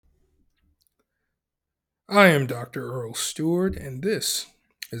I am Dr. Earl Stewart, and this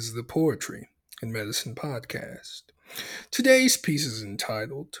is the Poetry and Medicine Podcast. Today's piece is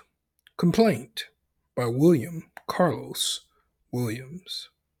entitled Complaint by William Carlos Williams.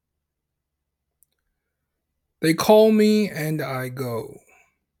 They call me and I go.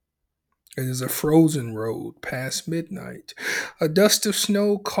 It is a frozen road past midnight, a dust of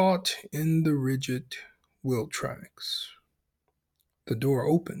snow caught in the rigid wheel tracks. The door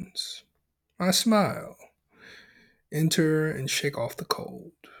opens. I smile, enter, and shake off the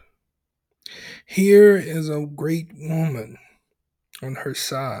cold. Here is a great woman on her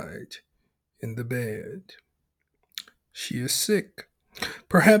side in the bed. She is sick,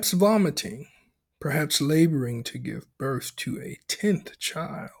 perhaps vomiting, perhaps laboring to give birth to a 10th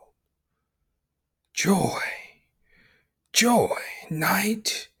child. Joy, joy,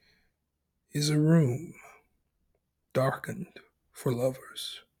 night is a room darkened for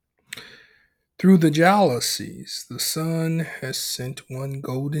lovers. Through the jalousies, the sun has sent one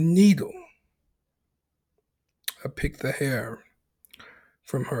golden needle. I pick the hair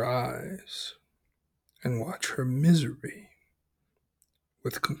from her eyes and watch her misery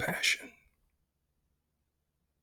with compassion.